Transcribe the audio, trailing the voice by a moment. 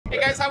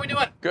guys, how we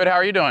doing? Good, how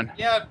are you doing?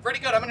 Yeah, pretty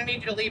good. I'm gonna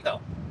need you to leave though.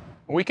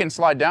 We can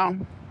slide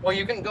down. Well,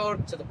 you can go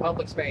to the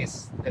public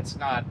space that's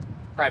not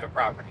private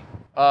property,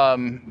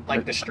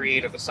 like the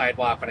street or the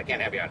sidewalk, but I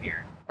can't have you out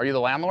here. Are you the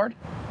landlord?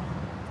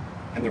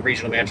 I'm the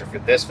regional manager for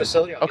this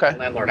facility. I'll Okay. get the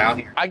landlord out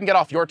here. I can get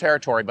off your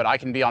territory, but I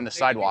can be on the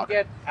sidewalk. You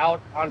can get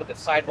out onto the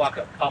sidewalk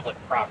of public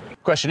property.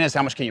 Question is,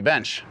 how much can you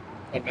bench?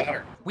 Doesn't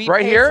matter. We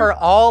Right pay here? for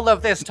all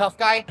of this, tough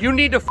guy. You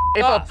need to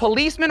If a off.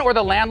 policeman or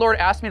the landlord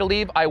asks me to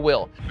leave, I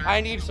will.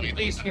 I need some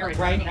police here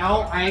right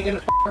now. I ain't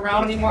gonna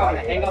around anymore. I'm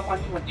gonna hang up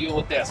on you and deal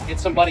with this. Get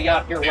somebody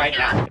out here right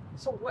now.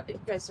 So what, you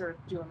guys are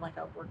doing like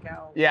a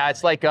workout? Yeah,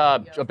 it's like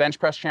a bench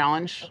press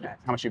challenge. Okay.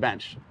 How much you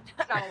bench?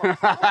 Not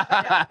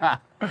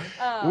a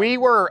lot. we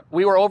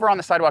were over on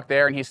the sidewalk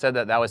there, and he said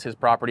that was his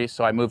property,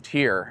 so I moved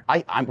here.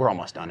 We're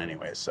almost done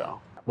anyways,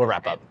 so we'll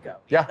wrap up. Go.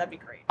 Yeah. That'd be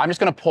great. I'm just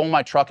gonna pull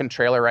my truck and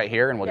trailer right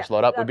here, and we'll just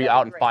load up. We'll be that'd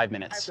out in great. 5 I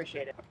minutes.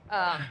 appreciate it.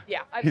 Yeah.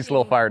 He's a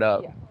little fired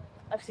up. Yeah,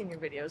 I've seen your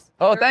videos.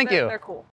 Oh, thank you. They're cool.